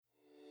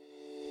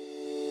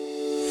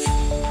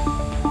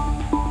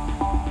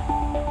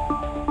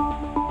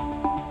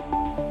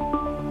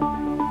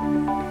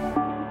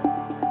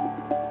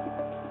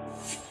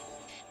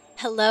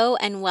hello,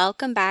 and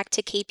welcome back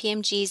to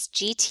KPMG's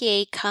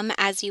GTA Come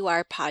As You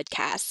Are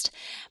podcast.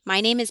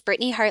 My name is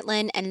Brittany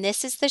Hartland, and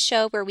this is the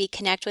show where we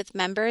connect with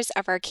members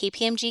of our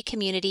KPMG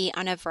community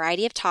on a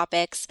variety of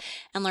topics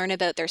and learn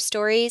about their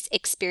stories,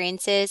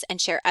 experiences,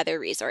 and share other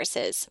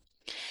resources.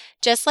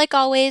 Just like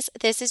always,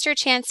 this is your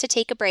chance to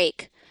take a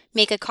break.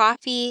 Make a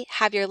coffee,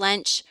 have your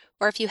lunch,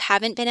 or if you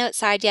haven't been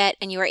outside yet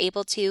and you are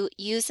able to,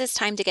 use this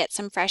time to get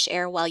some fresh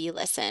air while you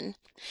listen.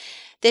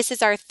 This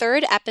is our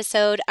third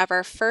episode of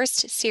our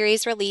first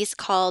series release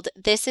called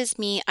This Is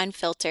Me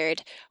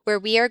Unfiltered, where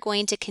we are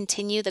going to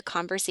continue the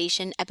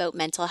conversation about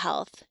mental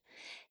health.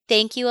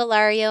 Thank you,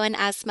 Ilario and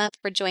Asma,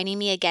 for joining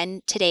me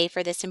again today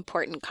for this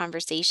important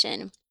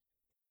conversation.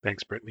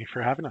 Thanks, Brittany,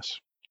 for having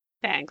us.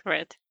 Thanks,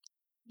 Britt.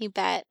 You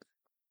bet.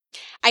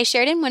 I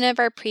shared in one of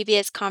our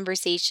previous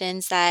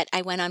conversations that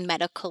I went on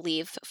medical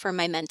leave for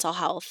my mental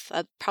health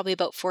probably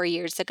about 4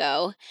 years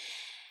ago.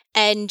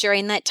 And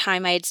during that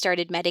time, I had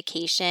started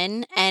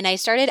medication and I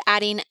started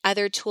adding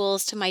other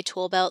tools to my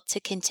tool belt to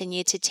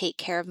continue to take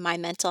care of my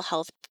mental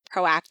health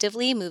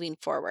proactively moving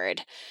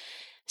forward.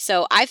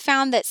 So I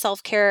found that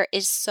self-care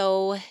is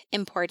so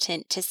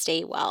important to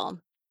stay well.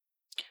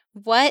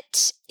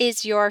 What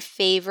is your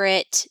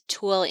favorite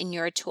tool in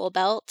your tool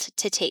belt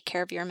to take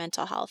care of your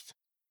mental health?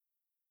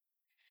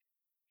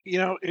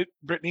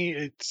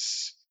 Brittany,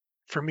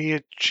 for me,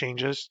 it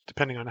changes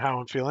depending on how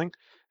I'm feeling.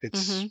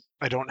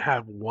 I don't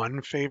have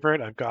one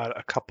favorite. I've got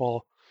a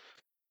couple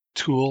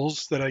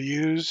tools that I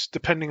use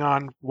depending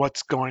on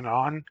what's going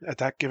on at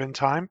that given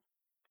time.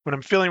 When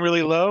I'm feeling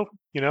really low,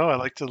 I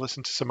like to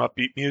listen to some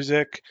upbeat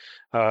music,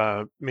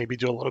 maybe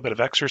do a little bit of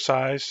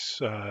exercise,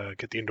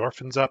 get the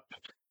endorphins up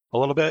a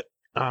little bit.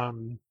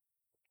 When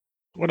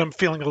I'm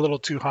feeling a little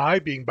too high,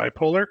 being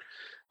bipolar,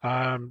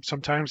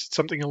 sometimes it's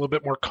something a little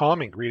bit more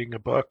calming, reading a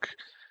book.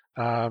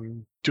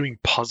 Doing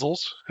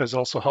puzzles has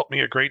also helped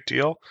me a great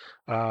deal,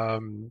 or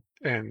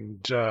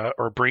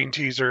brain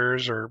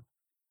teasers, or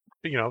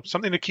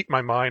something to keep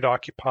my mind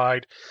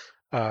occupied,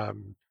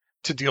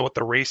 to deal with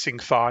the racing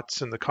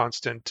thoughts and the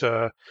constant,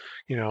 the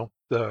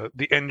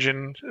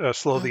engine,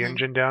 slow the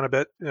engine down a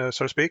bit,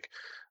 so to speak,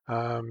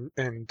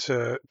 and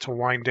to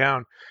wind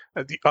down.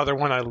 The other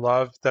one I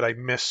love that I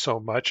miss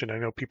so much, and I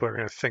know people are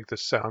going to think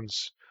this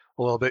sounds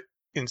a little bit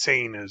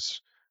insane,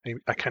 is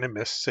I kind of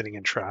miss sitting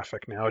in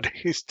traffic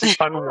nowadays to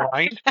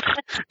unwind.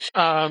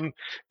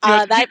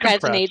 That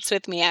resonates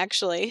with me,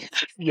 actually.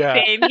 Yeah.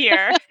 Same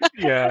here.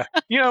 Yeah.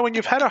 When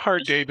you've had a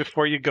hard day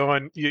before you go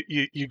and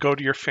you go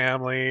to your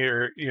family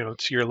or,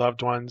 to your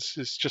loved ones,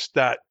 it's just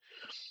that,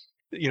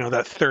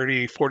 that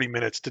 30, 40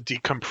 minutes to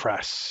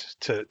decompress,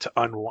 to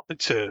unwind,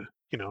 to,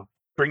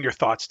 bring your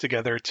thoughts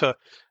together, to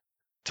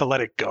let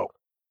it go.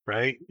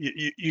 Right.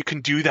 You can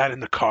do that in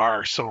the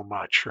car so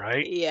much,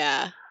 right?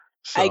 Yeah.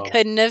 So. I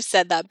couldn't have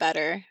said that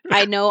better.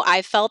 I know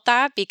I felt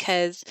that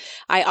because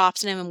I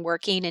often am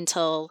working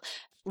until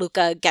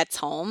Luca gets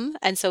home.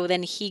 And so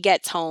then he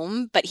gets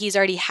home, but he's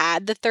already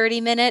had the 30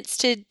 minutes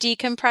to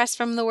decompress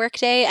from the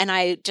workday. And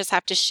I just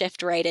have to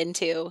shift right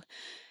into,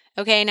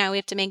 okay, now we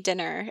have to make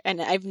dinner. And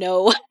I have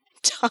no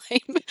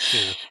time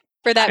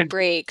for that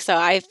break. So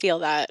I feel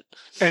that.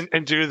 And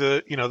due to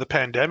the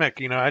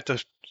pandemic, I had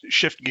to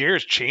shift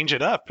gears, change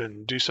it up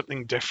and do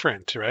something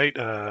different, right?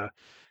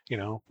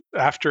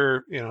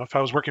 After, if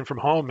I was working from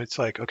home, it's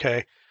like,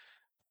 okay,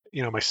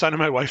 my son and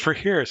my wife are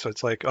here. So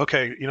it's like,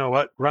 okay, you know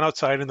what? Run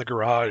outside in the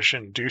garage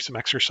and do some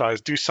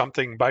exercise, do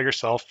something by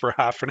yourself for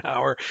half an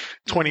hour,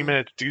 20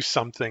 minutes, do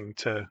something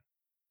to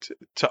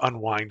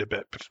unwind a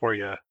bit before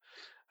you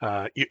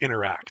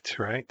interact,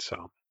 right?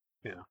 So,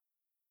 yeah.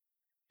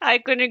 I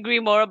couldn't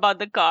agree more about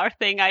the car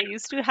thing. I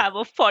used to have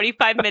a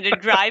 45-minute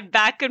drive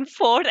back and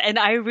forth, and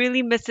I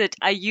really miss it.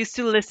 I used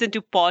to listen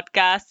to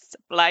podcasts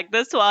like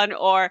this one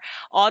or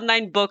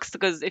online books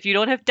because if you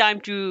don't have time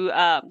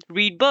to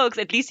read books,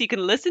 at least you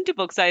can listen to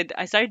books. I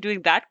started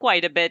doing that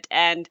quite a bit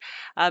and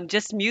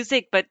just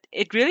music, but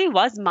it really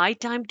was my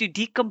time to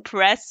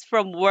decompress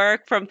from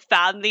work, from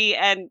family,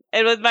 and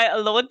it was my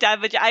alone time,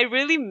 which I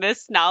really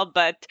miss now.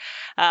 But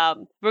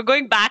we're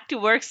going back to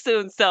work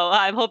soon, so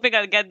I'm hoping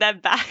I'll get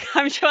that back.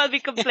 I'm sure I'll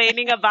be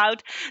complaining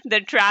about the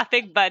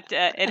traffic, but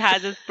it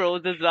has its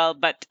pros as well.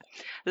 But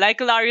like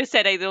Ilario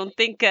said, I don't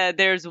think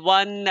there's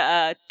one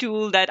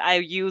tool that I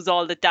use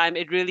all the time.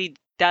 It really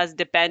does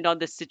depend on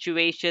the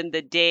situation,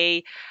 the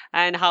day,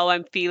 and how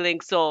I'm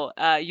feeling. So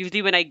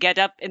usually when I get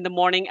up in the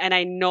morning and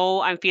I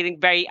know I'm feeling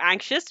very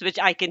anxious, which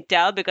I can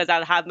tell because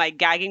I'll have my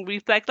gagging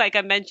reflex, like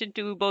I mentioned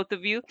to both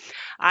of you,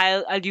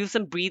 I'll do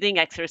some breathing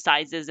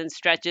exercises and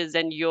stretches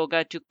and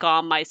yoga to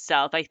calm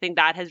myself. I think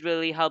that has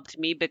really helped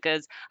me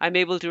because I'm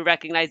able to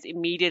recognize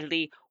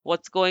immediately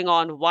what's going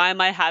on? Why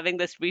am I having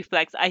this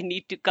reflex? I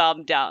need to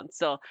calm down.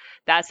 So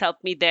that's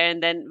helped me there.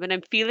 And then when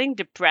I'm feeling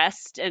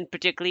depressed and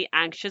particularly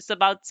anxious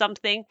about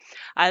something,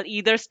 I'll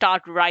either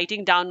start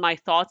writing down my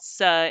thoughts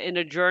in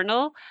a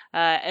journal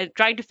and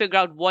trying to figure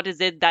out what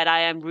is it that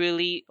I am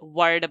really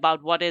worried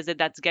about, what is it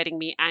that's getting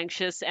me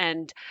anxious,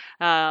 and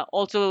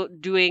also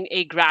doing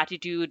a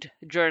gratitude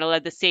journal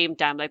at the same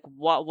time. Like,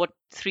 what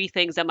three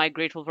things am I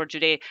grateful for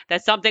today?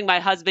 That's something my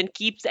husband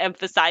keeps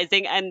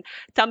emphasizing, and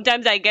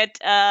sometimes I get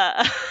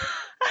a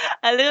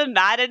little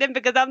mad at him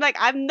because I'm like,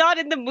 I'm not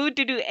in the mood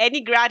to do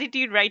any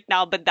gratitude right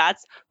now. But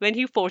that's when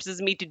he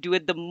forces me to do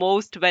it the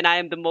most when I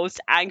am the most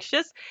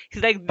anxious.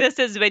 He's like, this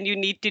is when you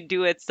need to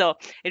do it. So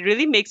it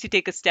really makes you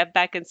take a step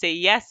back and say,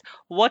 yes,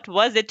 what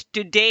was it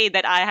today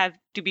that I have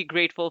to be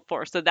grateful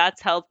for? So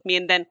that's helped me.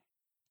 And then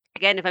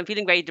again, if I'm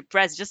feeling very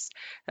depressed, just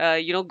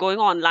going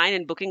online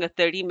and booking a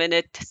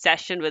 30-minute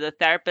session with a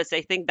therapist,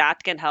 I think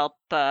that can help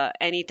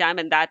anytime.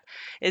 And that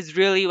is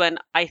really when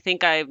I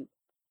think I'm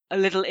a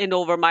little in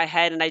over my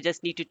head and I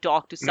just need to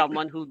talk to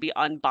someone who'll be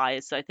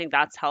unbiased. So I think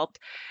that's helped.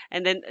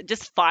 And then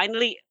just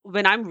finally,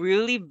 when I'm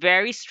really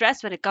very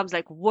stressed, when it comes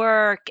like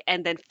work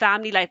and then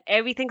family life,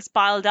 everything's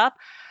piled up,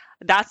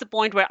 that's the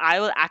point where I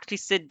will actually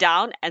sit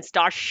down and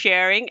start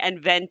sharing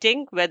and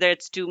venting, whether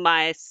it's to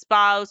my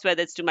spouse,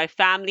 whether it's to my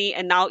family,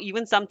 and now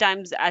even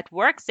sometimes at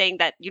work, saying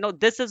that,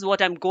 this is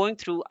what I'm going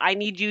through. I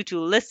need you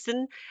to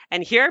listen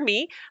and hear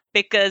me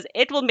because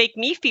it will make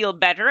me feel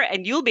better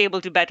and you'll be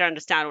able to better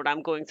understand what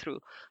I'm going through.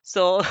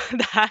 So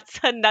that's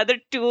another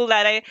tool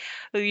that I,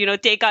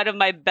 take out of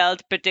my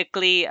belt,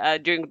 particularly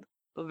during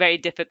very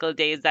difficult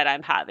days that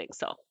I'm having.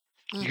 So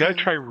you got to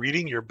try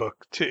reading your book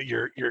to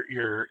your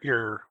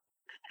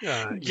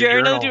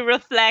journal to journal.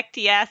 reflect.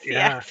 Yes,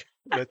 Yeah,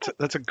 yes.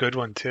 that's a good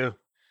one too.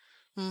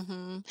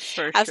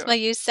 For Asma, sure.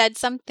 you said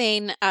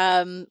something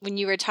when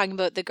you were talking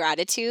about the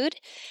gratitude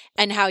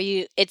and how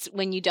it's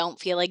when you don't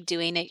feel like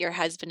doing it, your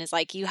husband is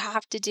like, you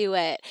have to do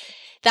it.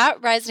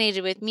 That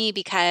resonated with me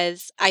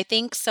because I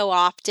think so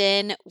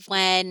often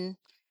when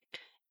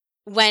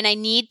I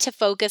need to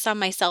focus on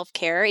my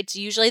self-care, it's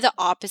usually the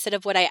opposite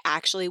of what I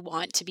actually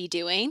want to be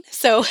doing.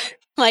 So,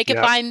 like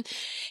Yeah.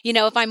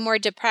 if I'm more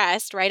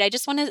depressed, right? I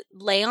just want to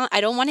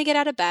I don't want to get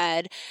out of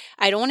bed.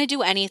 I don't want to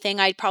do anything.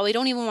 I probably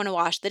don't even want to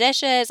wash the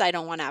dishes. I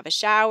don't want to have a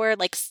shower,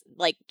 like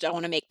don't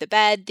want to make the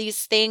bed.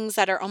 These things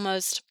that are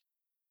almost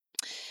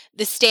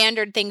the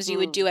standard things you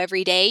would do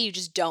every day, you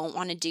just don't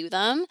want to do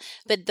them.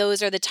 But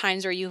those are the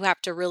times where you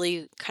have to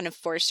really kind of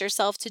force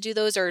yourself to do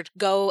those or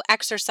go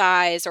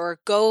exercise or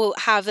go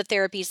have a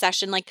therapy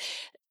session. Like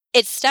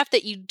it's stuff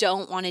that you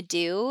don't want to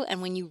do.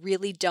 And when you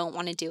really don't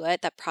want to do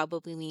it, that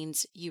probably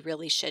means you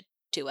really should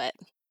do it.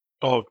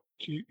 Oh,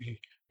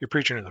 you're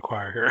preaching to the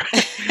choir here.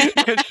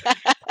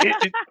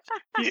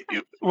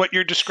 What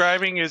you're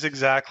describing is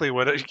exactly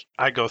what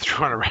I go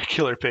through on a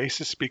regular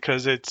basis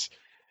because it's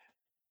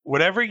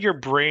whatever your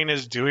brain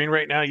is doing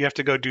right now, you have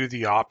to go do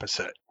the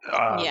opposite.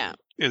 Yeah.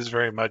 Is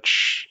very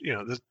much,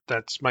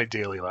 that's my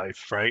daily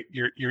life, right?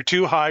 You're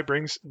too high,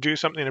 do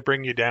something to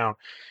bring you down.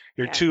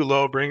 You're Yeah. too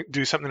low,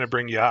 do something to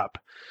bring you up.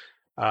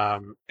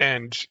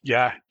 And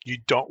yeah, you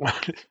don't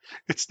want.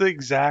 It's the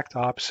exact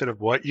opposite of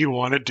what you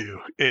want to do.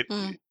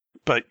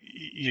 But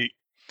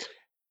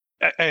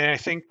and I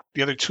think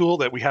the other tool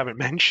that we haven't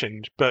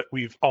mentioned, but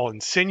we've all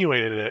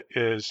insinuated it,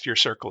 is your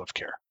circle of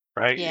care,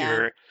 right?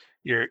 Yeah.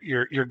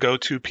 Your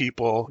go-to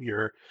people.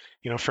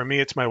 For me,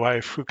 it's my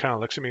wife who kind of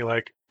looks at me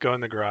like, go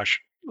in the garage,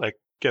 like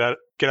get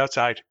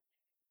outside,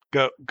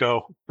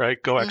 go, right?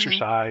 Go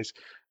exercise,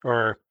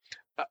 or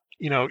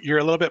you're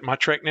a little bit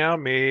much right now.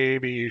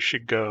 Maybe you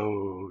should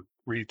go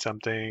read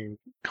something,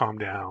 calm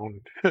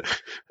down,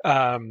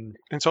 and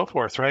so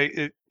forth,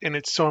 right? And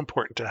it's so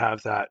important to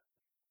have that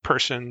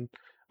person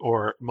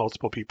or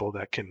multiple people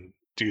that can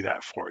do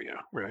that for you,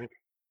 right?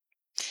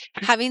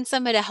 Having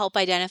someone to help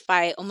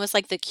identify almost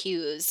like the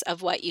cues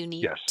of what you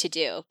need Yes. to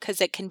do,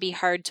 because it can be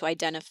hard to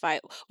identify.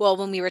 Well,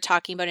 when we were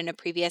talking about in a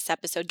previous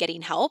episode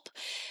getting help,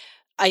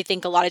 I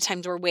think a lot of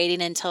times we're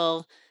waiting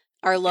until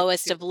our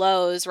lowest of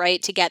lows,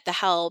 right, to get the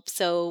help.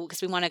 So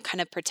because we want to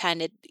kind of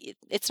pretend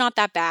it's not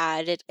that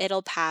bad,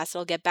 it'll pass,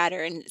 it'll get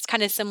better. And it's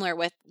kind of similar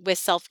with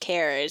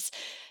self-care.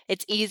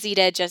 It's easy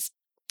to just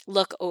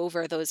look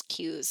over those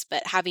cues,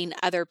 but having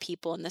other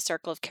people in the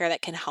circle of care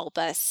that can help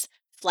us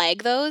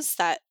flag those,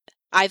 that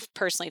I've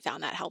personally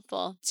found that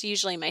helpful. It's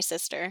usually my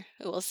sister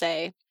who will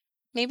say,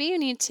 maybe you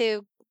need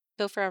to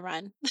go for a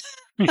run.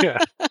 Yeah.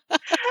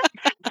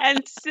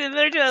 And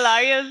similar to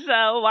Ilaria's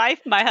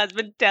wife, my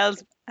husband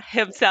tells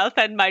himself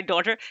and my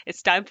daughter,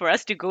 it's time for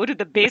us to go to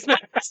the basement.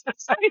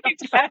 So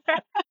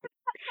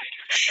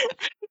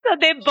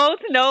they both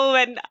know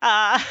when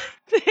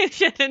they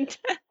shouldn't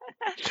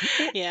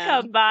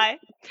come by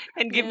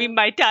and give me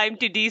my time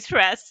to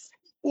de-stress.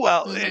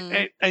 Well,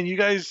 and you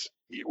guys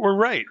were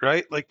right?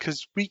 Like,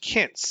 because we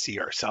can't see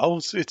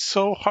ourselves. It's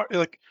so hard.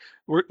 Like,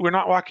 we're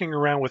not walking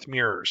around with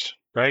mirrors,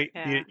 right?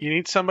 Yeah. You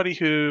need somebody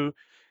who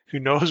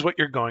knows what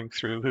you're going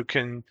through, who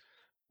can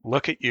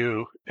look at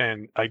you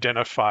and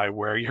identify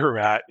where you're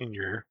at in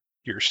your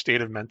your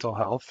state of mental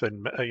health,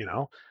 and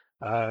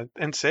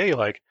and say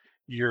like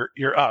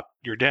you're up,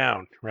 you're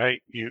down,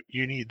 right?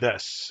 You need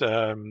this.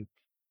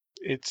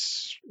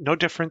 It's no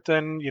different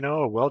than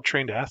a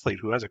well-trained athlete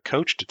who has a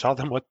coach to tell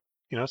them what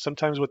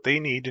sometimes what they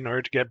need in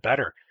order to get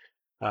better.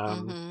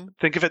 Mm-hmm.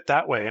 Think of it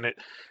that way, and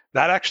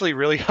that actually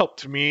really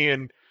helped me.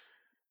 And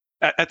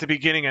at the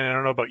beginning, and I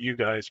don't know about you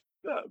guys,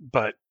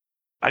 but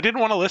I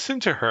didn't want to listen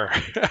to her.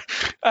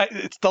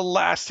 It's the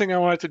last thing I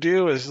wanted to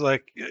do is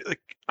like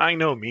I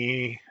know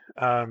me.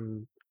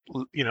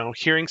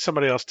 Hearing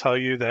somebody else tell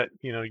you that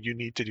you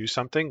need to do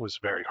something was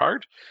very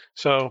hard.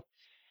 So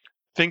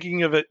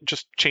thinking of it,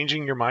 just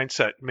changing your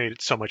mindset made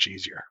it so much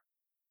easier.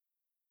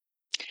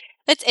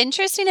 It's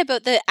interesting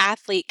about the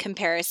athlete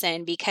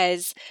comparison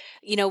because,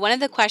 one of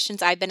the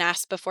questions I've been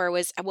asked before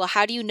was, well,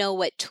 how do you know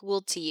what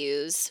tool to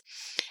use?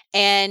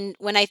 And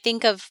when I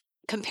think of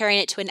comparing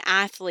it to an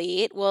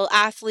athlete, well,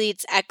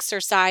 athletes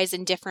exercise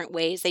in different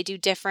ways. They do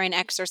different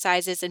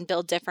exercises and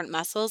build different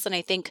muscles. And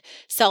I think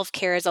self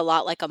care is a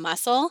lot like a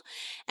muscle.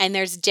 And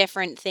there's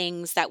different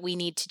things that we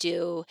need to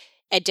do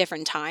at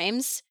different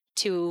times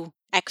to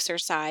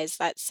exercise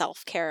that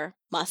self care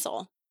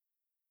muscle.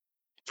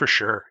 For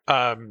sure.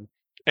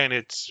 And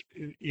it's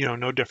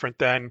no different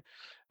than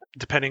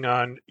depending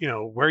on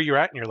where you're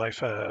at in your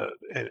life,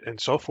 and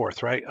so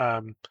forth, right?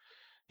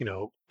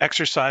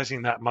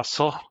 Exercising that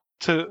muscle,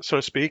 to so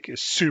to speak,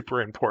 is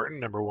super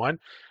important. Number one.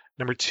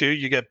 Number two,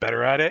 you get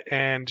better at it.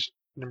 And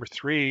number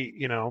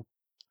three,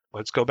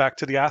 let's go back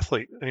to the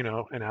athlete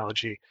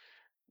analogy.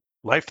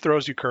 Life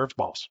throws you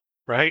curveballs,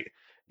 right?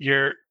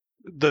 You're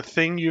the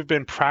thing you've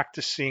been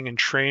practicing and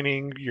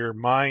training your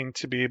mind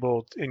to be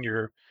able, in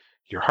your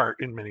heart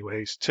in many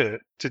ways, to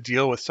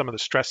deal with some of the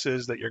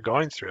stresses that you're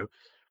going through.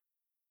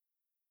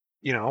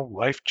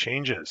 Life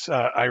changes.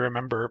 I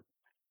remember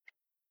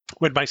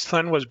when my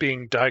son was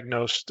being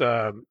diagnosed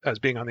as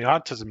being on the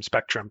autism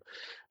spectrum,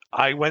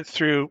 I went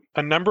through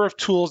a number of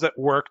tools that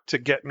worked to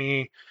get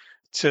me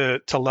to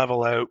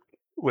level out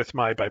with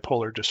my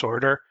bipolar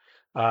disorder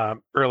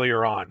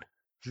earlier on.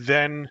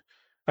 Then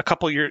a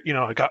couple years,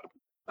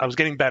 I was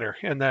getting better,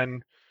 and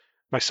then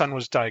my son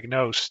was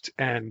diagnosed,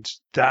 and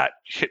that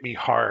hit me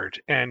hard.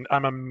 And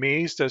I'm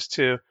amazed as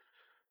to,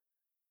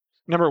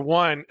 number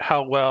one,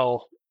 how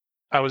well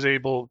I was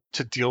able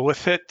to deal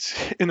with it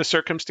in the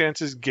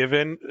circumstances,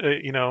 given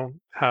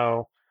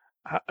how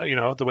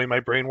the way my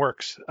brain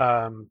works.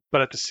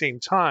 But at the same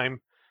time,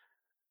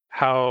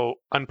 how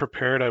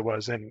unprepared I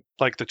was, and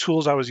like the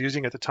tools I was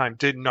using at the time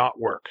did not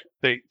work.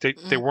 They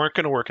weren't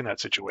going to work in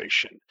that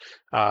situation.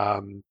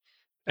 And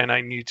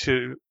I need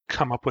to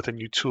come up with a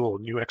new tool,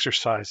 new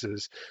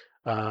exercises,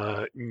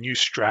 new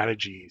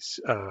strategies.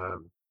 I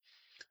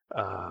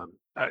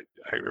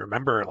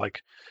remember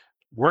like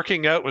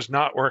working out was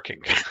not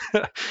working.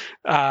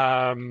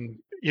 um,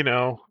 you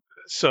know,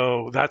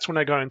 so that's when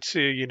I got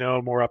into,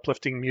 more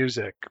uplifting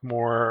music,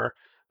 more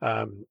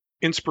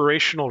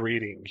inspirational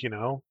reading,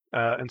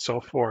 and so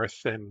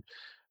forth, and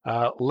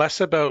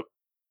less about.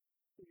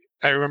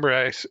 I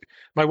remember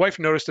my wife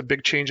noticed a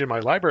big change in my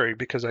library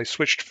because I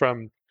switched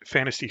from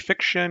fantasy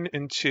fiction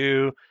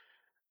into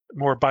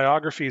more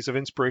biographies of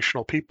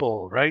inspirational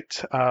people,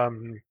 right?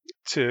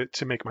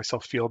 To make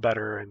myself feel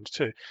better, and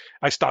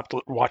I stopped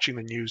watching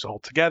the news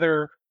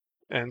altogether,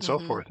 and so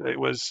forth. It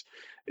was,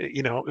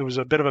 it was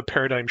a bit of a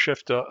paradigm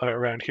shift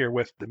around here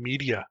with the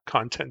media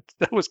content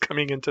that was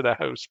coming into the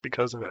house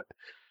because of it.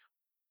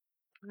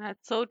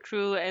 That's so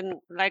true. And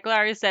like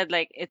Larry said,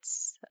 like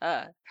it's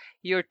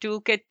your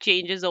toolkit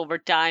changes over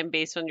time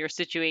based on your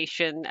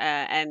situation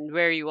and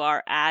where you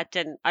are at.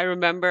 And I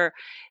remember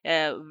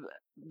uh,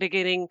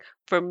 beginning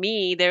for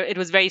me there it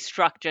was very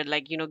structured,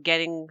 like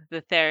getting the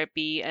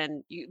therapy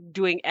and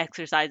doing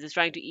exercises,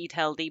 trying to eat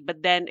healthy,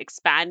 but then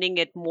expanding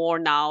it more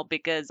now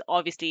because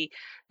obviously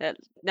uh,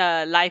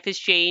 life has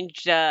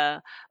changed,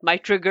 my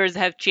triggers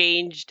have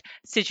changed,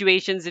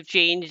 situations have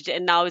changed,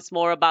 and now it's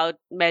more about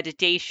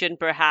meditation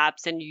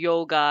perhaps and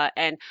yoga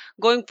and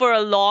going for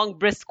a long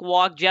brisk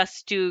walk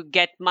just to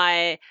get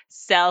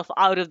myself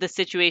out of the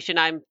situation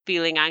I'm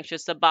feeling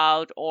anxious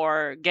about,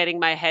 or getting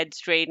my head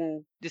straight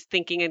and just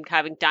thinking and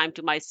having time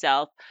to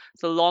myself.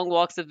 So long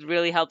walks have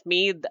really helped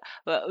me.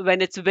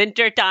 When it's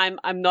winter time,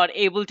 I'm not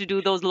able to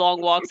do those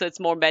long walks, so it's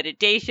more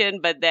meditation.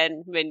 But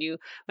then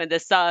when the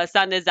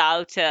sun is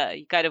out,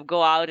 you kind of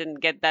go out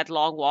and get that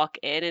long walk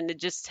in, and it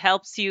just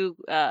helps you.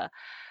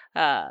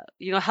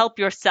 Help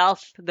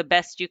yourself the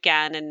best you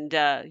can,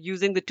 and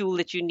using the tool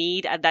that you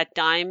need at that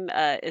time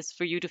is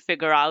for you to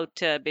figure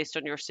out based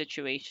on your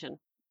situation.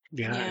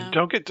 Yeah, and Yeah,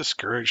 don't get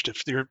discouraged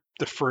if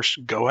the first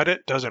go at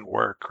it doesn't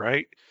work,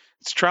 right?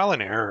 It's trial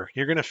and error.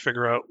 You're going to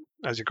figure out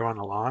as you're going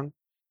along,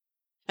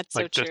 that's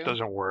so like this true.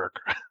 doesn't work.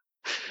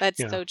 That's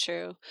you know, so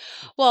true.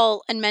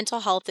 Well, and mental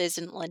health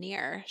isn't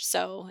linear,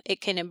 so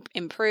it can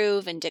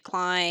improve and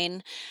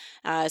decline.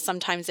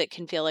 Sometimes it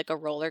can feel like a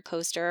roller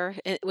coaster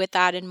with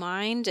that in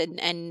mind.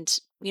 And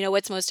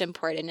what's most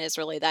important is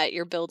really that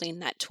you're building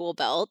that tool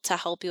belt to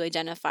help you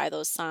identify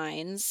those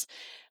signs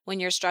when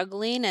you're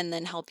struggling, and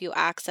then help you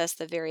access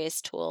the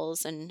various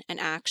tools and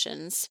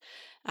actions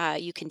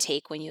you can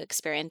take when you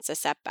experience a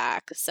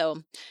setback.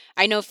 So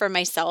I know for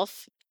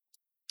myself,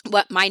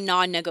 what my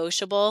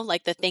non-negotiable,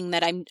 like the thing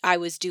that I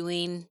was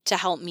doing to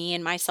help me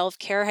in my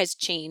self-care has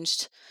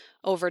changed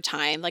over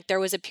time. Like there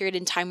was a period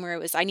in time where it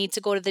was, I need to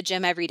go to the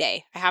gym every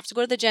day. I have to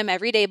go to the gym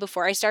every day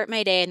before I start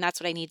my day, and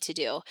that's what I need to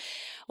do.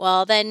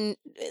 Well, then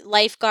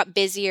life got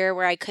busier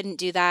where I couldn't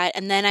do that.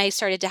 And then I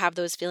started to have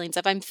those feelings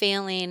of I'm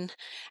failing.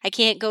 I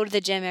can't go to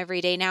the gym every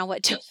day. Now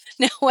what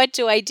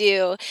do I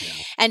do? Yeah.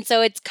 And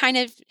so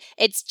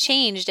it's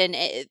changed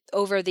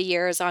over the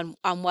years on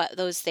what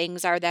those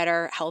things are that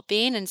are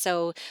helping. And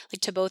so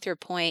like to both your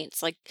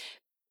points, like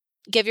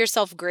give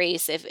yourself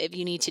grace if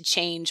you need to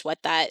change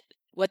what that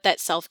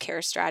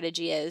self-care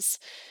strategy is.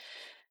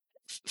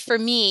 For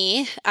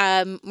me,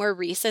 more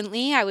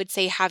recently, I would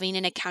say having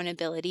an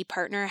accountability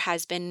partner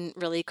has been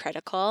really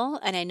critical.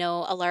 And I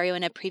know, Ilario,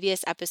 in a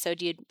previous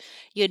episode, you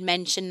had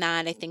mentioned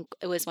that. I think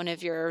it was one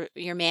of your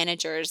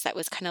managers that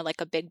was kind of like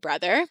a big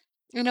brother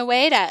in a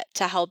way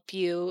to help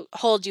you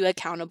hold you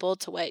accountable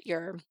to what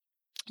your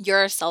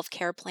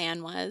self-care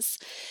plan was.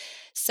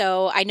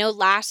 So I know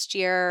last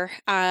year,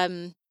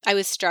 I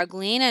was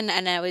struggling and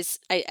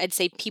I'd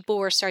say people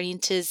were starting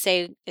to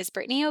say, is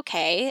Brittany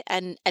okay?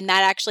 And that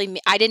actually,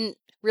 I didn't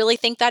really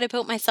think that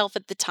about myself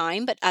at the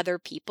time, but other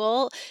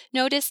people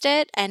noticed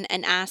it and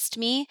asked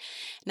me.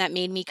 And that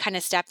made me kind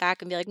of step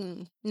back and be like,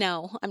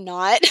 no, I'm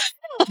not.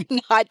 I'm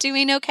not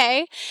doing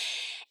okay.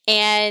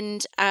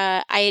 And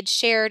I had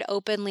shared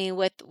openly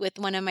with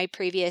one of my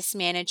previous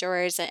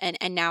managers,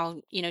 and now,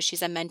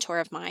 she's a mentor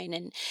of mine.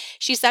 And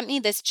she sent me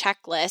this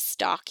checklist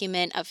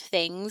document of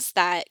things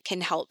that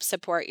can help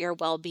support your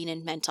well-being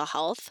and mental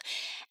health.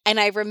 And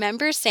I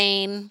remember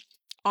saying,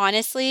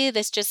 honestly,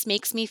 this just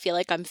makes me feel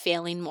like I'm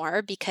failing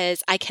more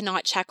because I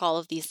cannot check all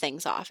of these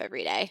things off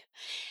every day.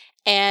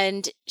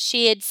 And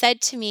she had said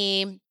to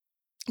me,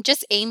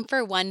 just aim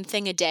for one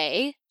thing a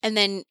day and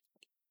then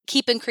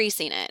keep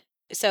increasing it.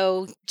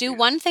 So do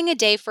one thing a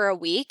day for a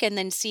week and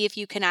then see if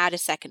you can add a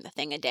second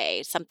thing a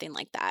day, something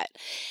like that.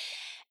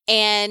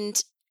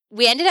 And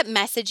we ended up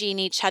messaging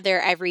each other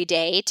every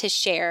day to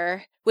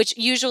share, which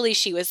usually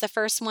she was the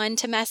first one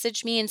to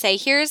message me and say,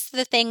 here's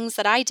the things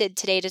that I did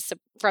today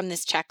from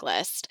this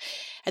checklist.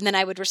 And then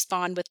I would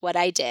respond with what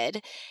I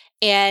did.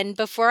 And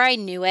before I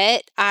knew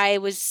it, I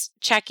was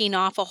checking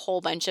off a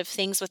whole bunch of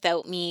things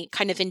without me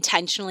kind of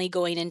intentionally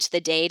going into the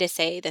day to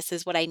say, this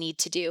is what I need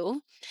to do.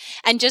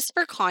 And just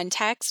for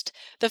context,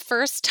 the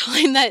first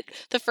time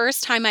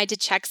I had to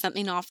check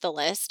something off the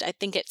list, I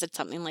think it said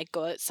something like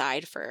go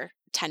outside for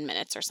 10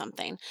 minutes or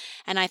something.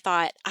 And I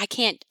thought, I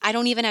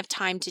don't even have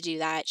time to do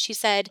that. She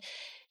said,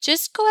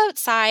 just go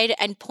outside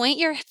and point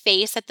your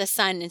face at the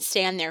sun and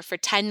stand there for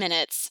 10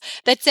 minutes.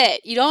 That's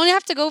it. You don't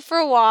have to go for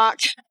a walk.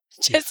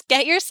 Just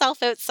get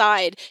yourself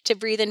outside to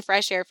breathe in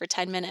fresh air for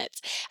 10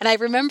 minutes. And I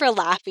remember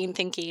laughing,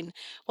 thinking,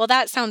 well,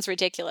 that sounds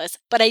ridiculous,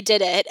 but I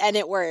did it and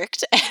it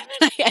worked. And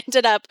I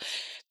ended up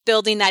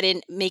building that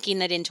in, making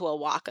that into a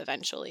walk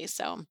eventually.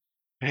 So,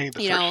 hey,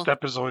 the first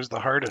step is always the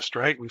hardest,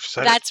 right? We've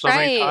said it so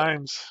many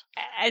times.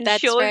 And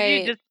shows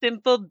you just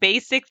simple,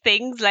 basic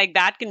things like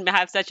that can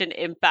have such an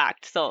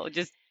impact. So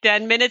just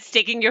 10 minutes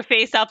sticking your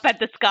face up at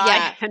the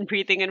sky and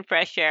breathing in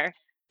fresh air.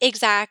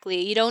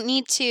 Exactly. You don't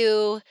need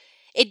to...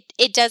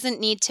 It doesn't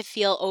need to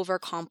feel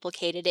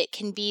overcomplicated. It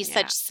can be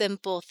such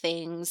simple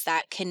things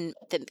that can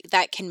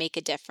make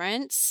a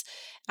difference.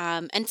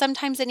 And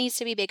sometimes it needs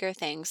to be bigger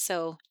things.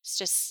 So it's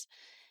just,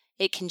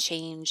 it can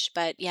change.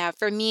 But yeah,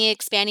 for me,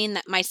 expanding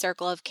my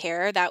circle of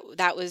care, that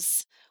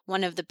was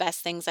one of the best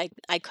things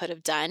I could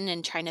have done,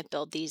 and trying to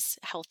build these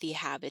healthy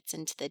habits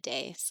into the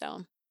day.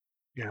 So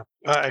yeah,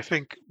 I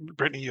think,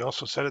 Brittany, you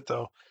also said it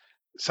though.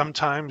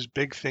 Sometimes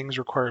big things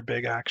require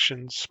big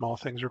actions. Small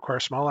things require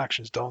small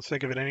actions. Don't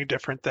think of it any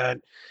different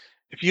than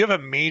if you have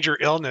a major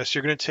illness,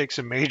 you're going to take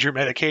some major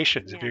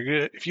medications.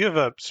 Yeah. If you have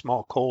a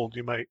small cold,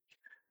 you might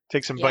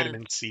take some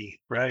vitamin C,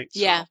 right?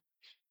 Yeah. So,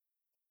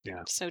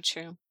 yeah. So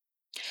true.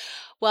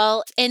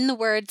 Well, in the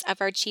words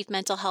of our Chief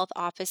Mental Health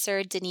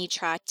Officer, Denis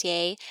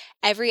Trottier,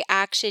 every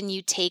action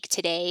you take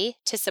today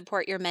to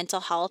support your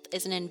mental health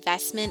is an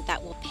investment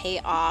that will pay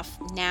off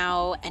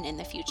now and in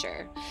the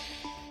future.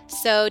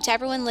 So to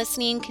everyone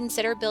listening,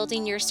 consider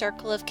building your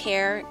circle of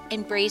care,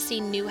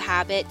 embracing new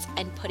habits,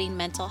 and putting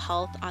mental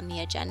health on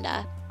the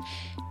agenda.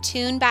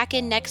 Tune back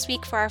in next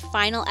week for our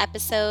final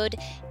episode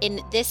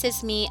in This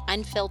Is Me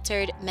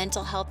Unfiltered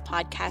Mental Health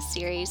Podcast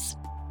Series.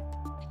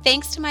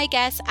 Thanks to my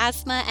guests,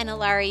 Asma and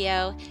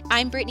Ilario.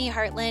 I'm Brittany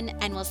Hartland,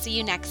 and we'll see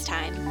you next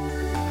time.